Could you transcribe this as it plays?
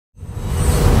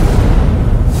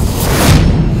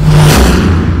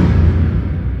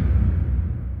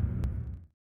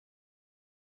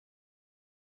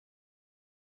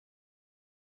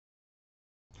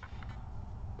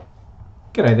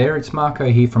G'day there, it's Marko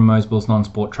here from Moesbill's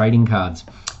Non-Sport Trading Cards.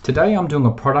 Today I'm doing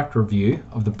a product review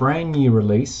of the brand new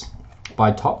release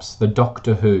by Topps, the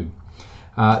Doctor Who.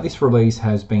 This release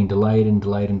has been delayed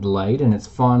and it's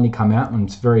finally come out, and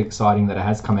it's very exciting that it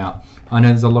has come out. I know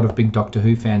there's a lot of big Doctor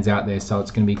Who fans out there, so it's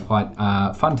going to be quite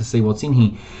fun to see what's in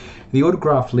here. The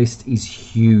autograph list is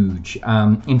huge.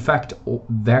 In fact,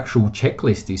 the actual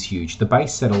checklist is huge. The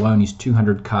base set alone is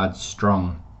 200 cards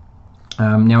strong.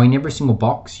 Now in every single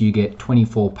box you get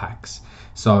 24 packs,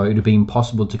 so it would be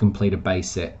impossible to complete a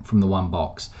base set from the one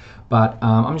box. But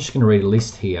I'm just going to read a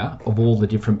list here of all the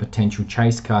different potential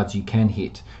chase cards you can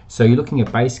hit. So you're looking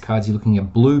at base cards, you're looking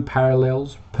at blue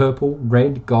parallels, purple,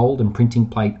 red, gold and printing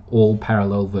plate, all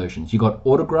parallel versions. You've got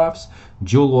autographs,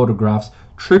 dual autographs,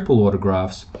 triple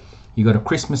autographs. You've got a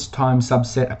Christmas time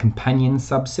subset, a companion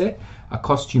subset, a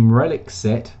costume relic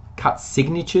set, cut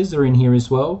signatures are in here as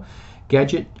well,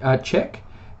 gadget check,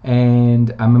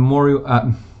 and a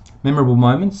memorable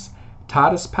moments,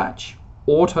 TARDIS patch,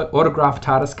 autograph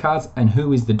TARDIS cards, and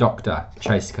Who is the Doctor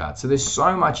chase cards. So there's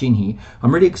so much in here.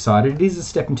 I'm really excited. It is a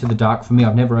step into the dark for me.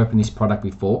 I've never opened this product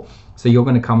before, so you're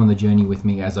going to come on the journey with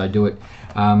me as I do it.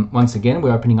 Once again,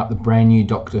 we're opening up the brand new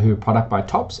Doctor Who product by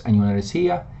Topps, and you'll notice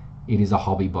here it is a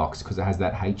hobby box because it has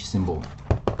that H symbol.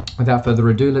 Without further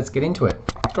ado, let's get into it.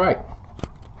 Great.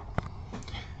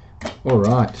 All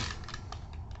right.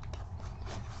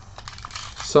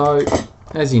 So,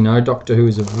 as you know, Doctor Who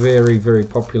is a very, very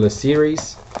popular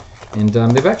series, and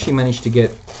they've actually managed to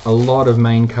get a lot of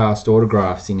main cast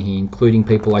autographs in here, including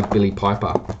people like Billy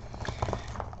Piper.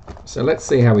 So let's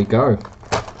see how we go.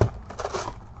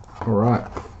 Alright.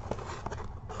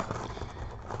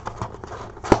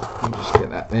 I'll just get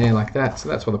that there like that. So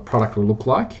that's what the product will look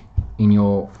like in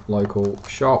your local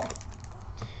shop.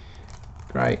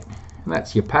 Great. And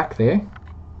that's your pack there.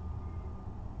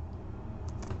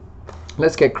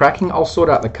 Let's get cracking. I'll sort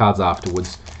out the cards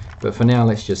afterwards, but for now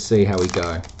let's just see how we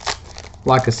go.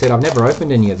 Like I said, I've never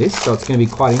opened any of this, so it's going to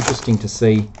be quite interesting to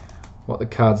see what the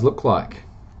cards look like.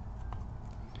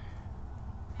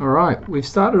 Alright, we've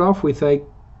started off with a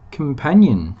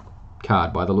companion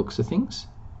card by the looks of things.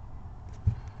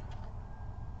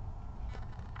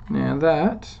 Now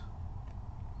that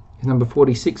is number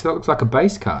 46, so that looks like a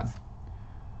base card.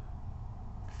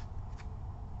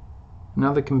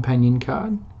 Another companion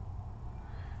card.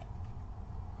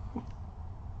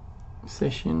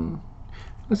 Session.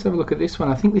 Let's have a look at this one.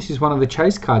 I think this is one of the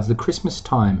chase cards, the Christmas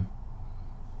time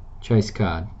chase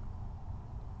card.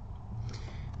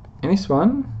 And this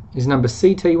one is number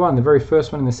CT1, the very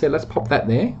first one in the set. Let's pop that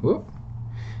there. Whoop.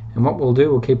 And what we'll do,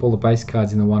 we'll keep all the base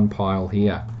cards in the one pile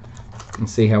here and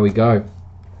see how we go.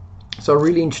 So a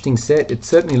really interesting set. It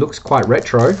certainly looks quite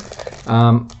retro.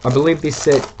 I believe this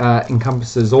set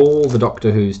encompasses all the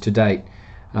Doctor Who's to date.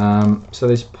 So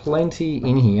there's plenty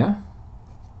in here.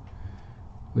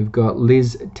 We've got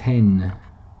Liz 10,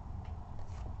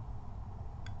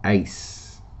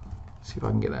 Ace. Let's see if I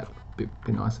can get that a bit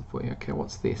nicer for you. Okay,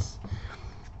 what's this?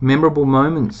 Memorable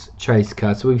Moments chase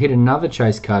card. So we've hit another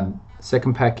chase card.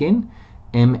 Second pack in,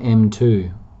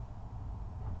 MM2.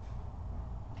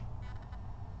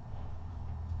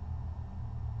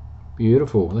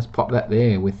 Beautiful. Let's pop that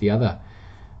there with the other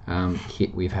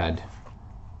kit we've had.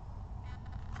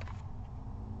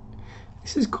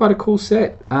 This is quite a cool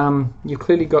set. You've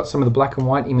clearly got some of the black and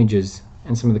white images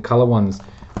and some of the colour ones,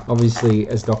 obviously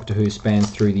as Doctor Who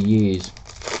spans through the years.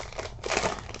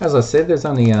 As I said, there's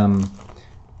only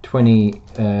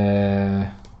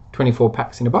 24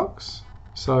 packs in a box,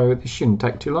 so this shouldn't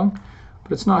take too long,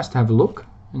 but it's nice to have a look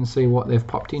and see what they've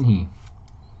popped in here.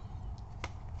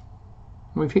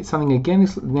 We've hit something again.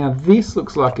 Now this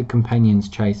looks like a Companion's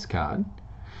Chase card.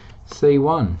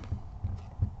 C1.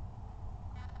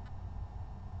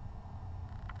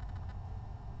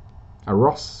 A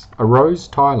Rose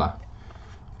Tyler.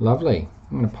 Lovely.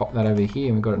 I'm going to pop that over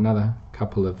here. We've got another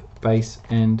couple of base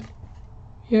and,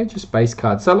 yeah, just base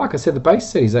cards. So like I said, the base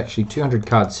set is actually 200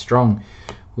 cards strong,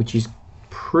 which is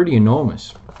pretty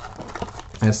enormous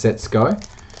as sets go.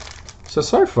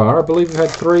 So far, I believe we've had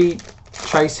 3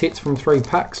 chase hits from 3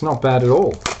 packs. Not bad at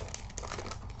all.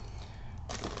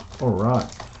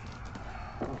 Alright.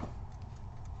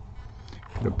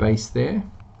 Got a base there.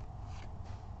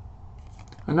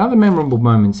 Another Memorable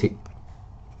Moments hit.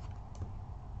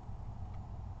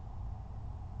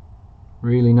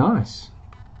 Really nice.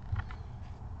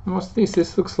 And what's this?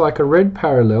 This looks like a red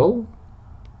parallel.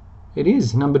 It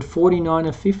is, numbered 49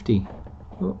 of 50.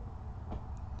 Oh.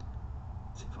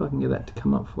 See if I can get that to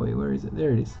come up for you. Where is it?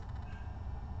 There it is.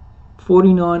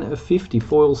 49 of 50,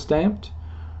 foil stamped,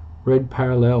 red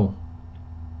parallel.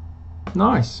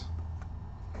 Nice.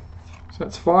 So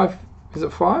that's five Is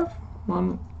it 5?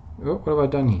 1. Oh, what have I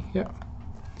done here? Yep.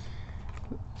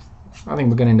 I think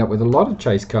we're going to end up with a lot of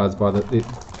chase cards by the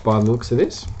looks of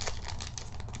this.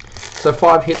 So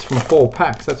 5 hits from 4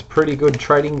 packs. That's pretty good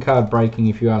trading card breaking,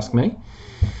 if you ask me.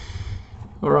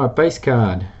 All right, base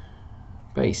card.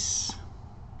 Base.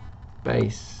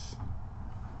 Base.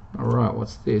 All right,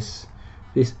 what's this?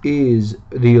 This is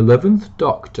the 11th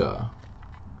Doctor.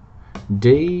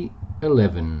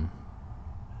 D11.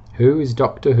 Who is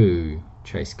Doctor Who?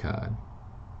 Chase card.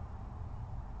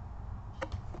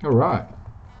 All right.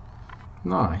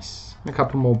 Nice. A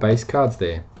couple more base cards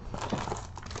there.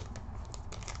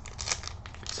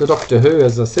 So Doctor Who,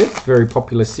 as I said, very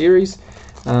popular series,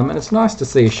 and it's nice to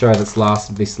see a show that's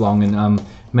lasted this long and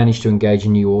managed to engage a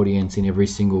new audience in every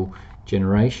single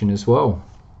generation as well.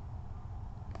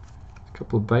 A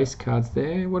couple of base cards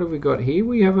there. What have we got here?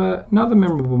 We have another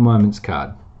Memorable Moments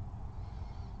card.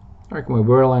 I reckon we're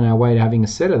well on our way to having a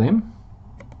set of them.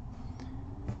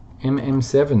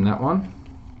 MM7, that one.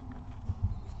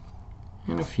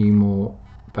 And a few more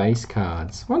base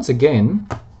cards. Once again,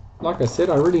 like I said,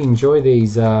 I really enjoy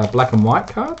these black and white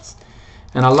cards,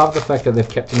 and I love the fact that they've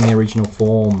kept them in their original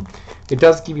form. It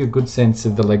does give you a good sense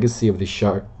of the legacy of this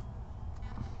show.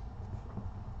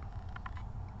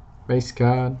 Base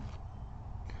card.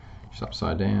 She's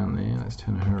upside down there. Let's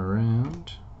turn her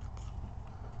around.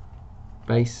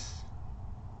 Base.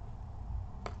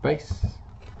 Base.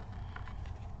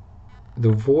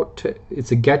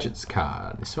 It's a gadgets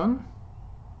card, this one.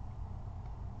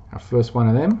 Our first one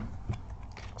of them.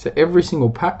 So every single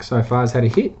pack so far has had a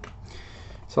hit.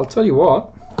 So I'll tell you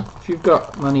what, if you've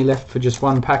got money left for just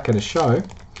one pack at a show,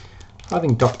 I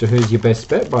think Doctor Who's your best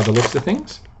bet by the looks of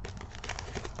things.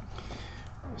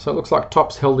 So it looks like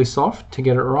Topps held this off to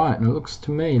get it right, and it looks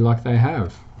to me like they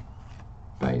have.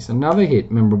 Base, another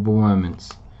hit, Memorable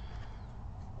Moments.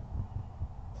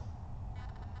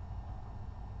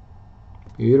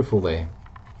 Beautiful there.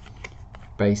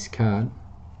 Base card.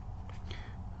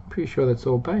 I'm pretty sure that's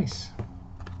all base.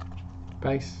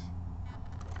 Base.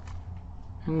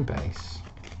 And base.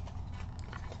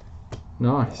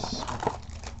 Nice.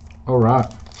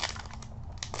 Alright.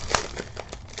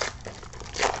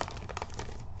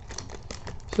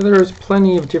 So there is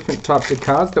plenty of different types of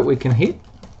cards that we can hit.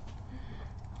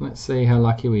 Let's see how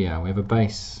lucky we are. We have a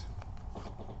base.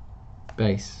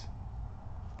 Base.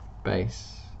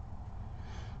 Base.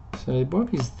 So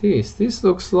what is this? This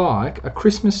looks like a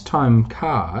Christmas time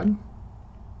card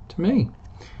to me.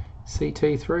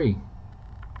 CT3.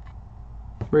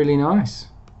 Really nice.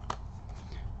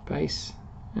 Base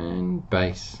and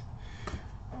base.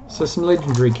 So some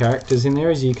legendary characters in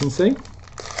there, as you can see.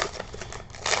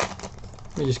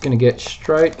 We're just going to get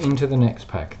straight into the next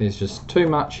pack. There's just too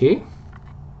much here.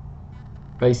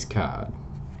 Base card.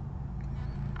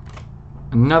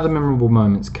 Another Memorable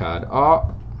Moments card.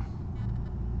 Oh.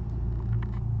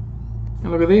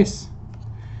 And look at this.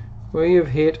 We have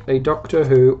hit a Doctor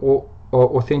Who or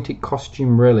authentic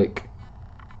costume relic.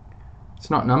 It's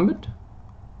not numbered,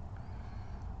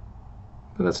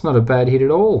 but that's not a bad hit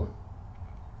at all.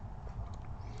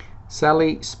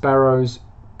 Sally Sparrow's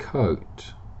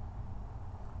coat.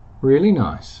 Really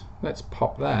nice. Let's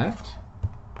pop that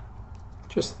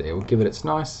just there. We'll give it its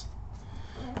nice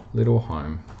little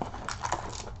home,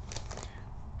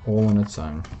 all on its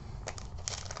own.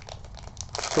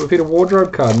 So we've hit a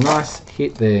wardrobe card. Nice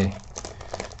hit there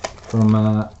from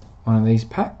one of these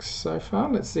packs so far.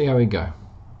 Let's see how we go.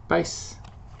 Base.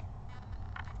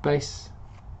 Base.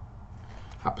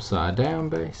 Upside down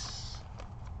base.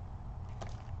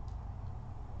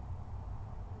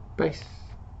 Base.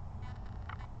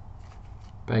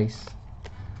 Base.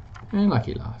 And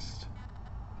lucky last.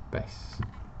 Base.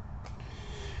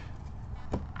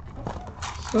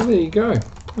 So there you go.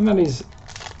 And that is,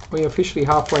 we're officially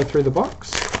halfway through the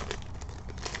box.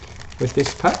 With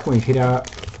this pack, we've hit our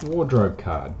wardrobe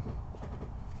card.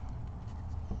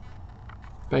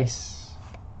 Base.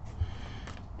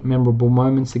 Memorable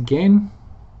Moments again.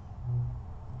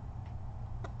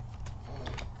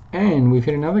 And we've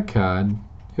hit another card.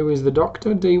 Who is the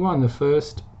Doctor? D1, the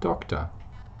first Doctor.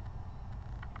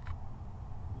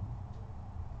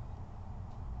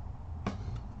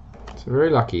 So very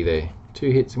lucky there.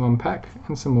 2 hits in one pack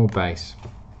and some more base.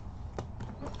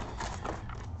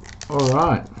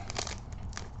 Alright.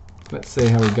 Let's see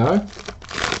how we go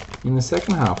in the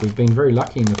second half. We've been very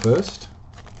lucky in the first.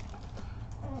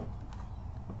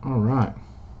 Alright.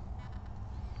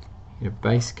 Your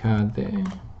base card there.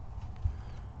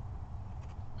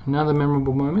 Another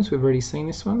Memorable Moments. We've already seen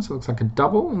this one, so it looks like a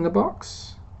double in the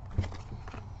box.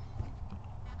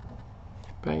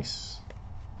 Base,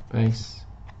 base,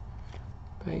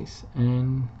 base,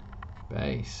 and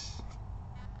base.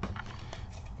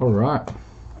 Alright,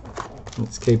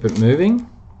 let's keep it moving.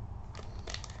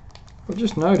 I've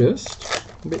just noticed,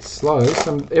 a bit slow,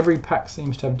 every pack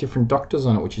seems to have different doctors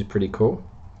on it, which is pretty cool.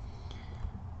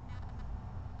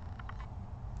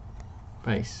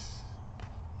 Base,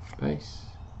 base,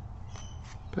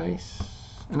 base.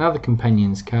 Another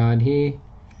companions card here,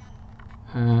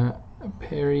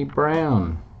 Perry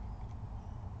Brown.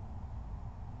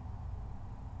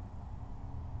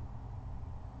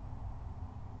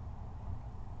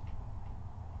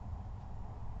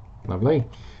 Lovely.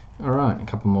 Alright, a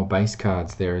couple more base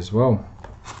cards there as well.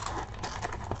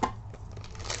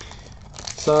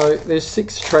 So there's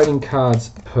 6 trading cards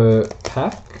per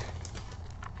pack.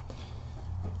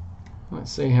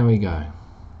 Let's see how we go.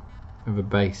 We have a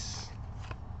base.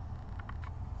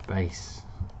 Base.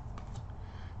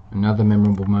 Another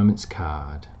memorable moments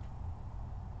card.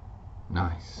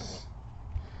 Nice.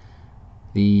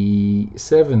 The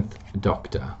 7th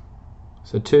Doctor.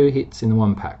 So 2 hits in the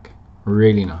 1 pack.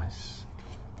 Really nice.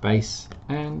 Base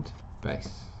and base.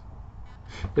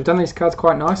 They've done these cards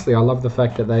quite nicely. I love the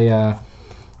fact that they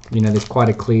you know, there's quite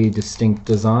a clear, distinct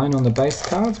design on the base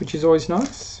cards, which is always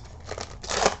nice.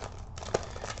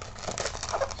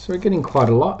 So we're getting quite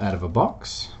a lot out of a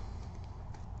box.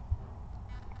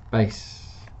 Base.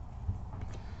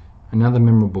 Another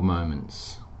memorable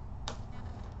moments.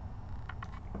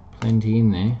 Plenty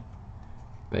in there.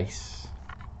 Base.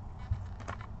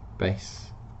 Base.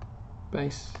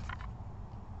 Base.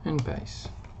 And base.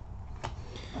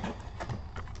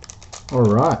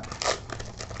 Alright.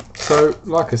 So,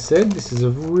 like I said, this is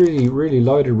a really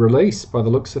loaded release by the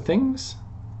looks of things.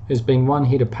 There's been 1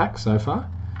 hit a pack so far.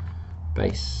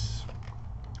 Base.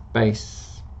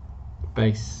 Base.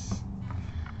 Base.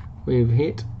 We've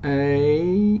hit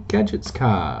a gadgets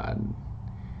card.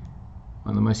 One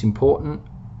of the most important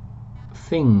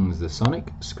things, the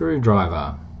sonic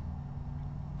screwdriver.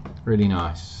 Really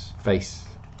nice. Base.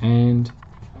 And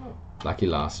lucky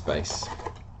last base.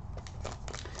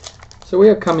 So we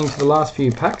are coming to the last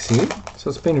few packs here. So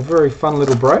it's been a very fun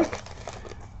little break.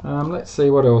 Let's see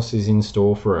what else is in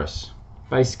store for us.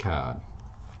 Base card.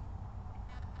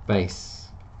 Base.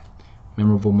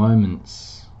 Memorable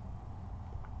moments.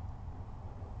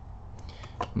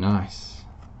 Nice.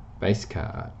 Base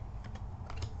card.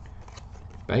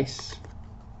 Base.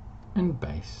 And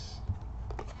base.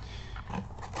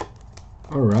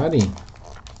 Alrighty.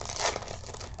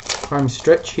 Home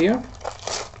stretch here.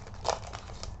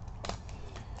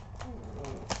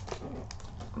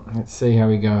 Let's see how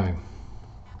we go.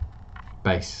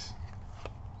 Base.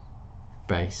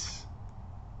 Base.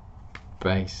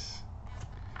 Base.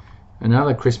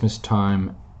 Another Christmas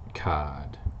time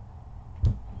card.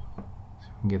 So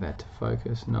we can get that to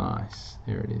focus. Nice.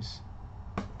 There it is.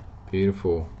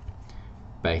 Beautiful.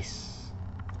 Base.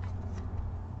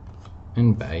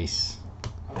 And base.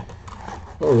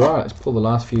 Alright, let's pull the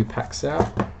last few packs out.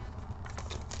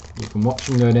 You can watch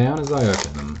them go down as I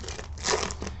open them.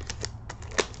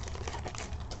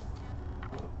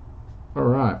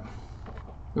 Alright,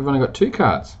 we've only got 2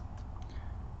 cards.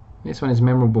 This one is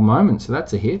Memorable Moments, so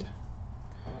that's a hit.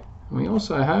 And we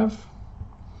also have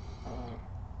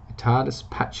a TARDIS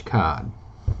patch card.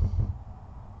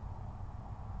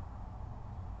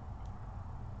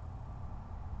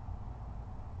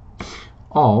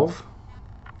 Of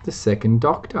the 2nd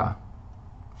Doctor.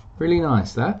 Really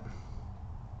nice, that.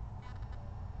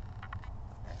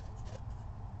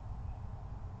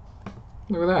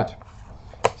 Look at that.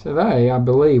 So they, I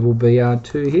believe, will be our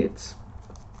 2 hits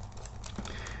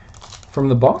from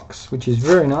the box, which is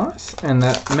very nice. And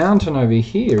that mountain over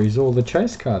here is all the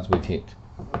chase cards we've hit.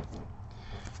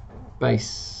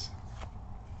 Base.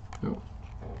 Oh.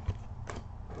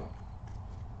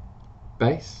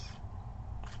 Base.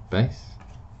 Base.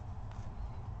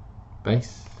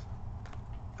 Base.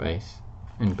 Base.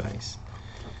 And base.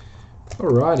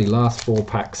 Alrighty, last 4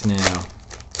 packs now.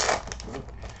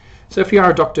 So if you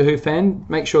are a Doctor Who fan,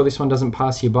 make sure this one doesn't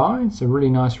pass you by. It's a really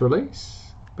nice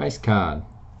release. Base card.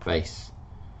 Base.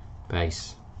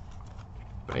 Base.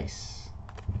 Base.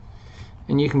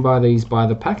 And you can buy these by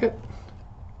the packet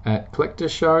at collector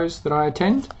shows that I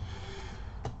attend.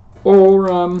 Or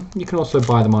you can also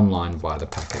buy them online by the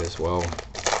packet as well.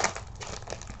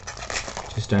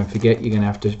 Just don't forget you're going to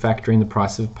have to factor in the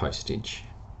price of postage.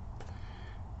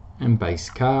 And base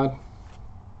card.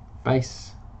 Base.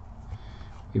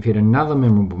 We've hit another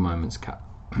Memorable Moments card.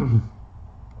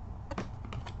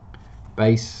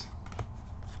 Base.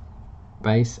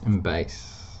 Base and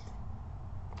base.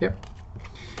 Yep.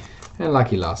 And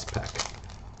lucky last pack.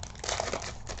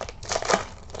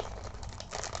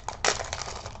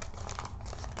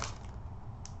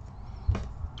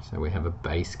 we have a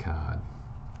base card.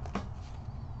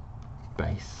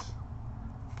 Base.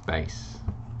 Base.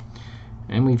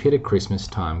 And we've hit a Christmas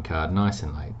time card, nice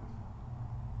and late.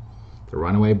 The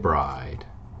Runaway Bride.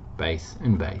 Base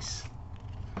and base.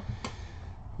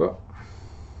 Well,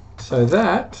 so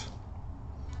that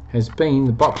has been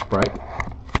the box break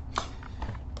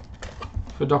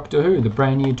for Doctor Who, the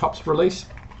brand new Tops release.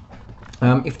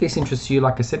 If this interests you,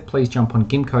 like I said, please jump on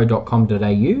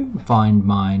gimco.com.au, find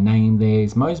my name there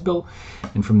is Moesbill,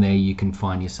 and from there you can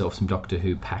find yourself some Doctor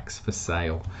Who packs for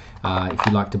sale. If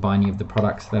you'd like to buy any of the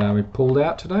products that I pulled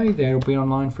out today, they'll be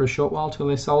online for a short while till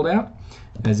they're sold out.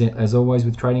 As always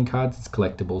with trading cards, it's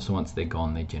collectible, so once they're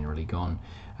gone, they're generally gone.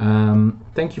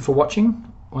 Thank you for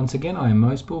watching. Once again, I am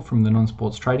Moesbill from the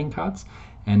Non-Sports Trading Cards,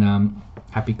 and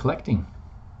happy collecting.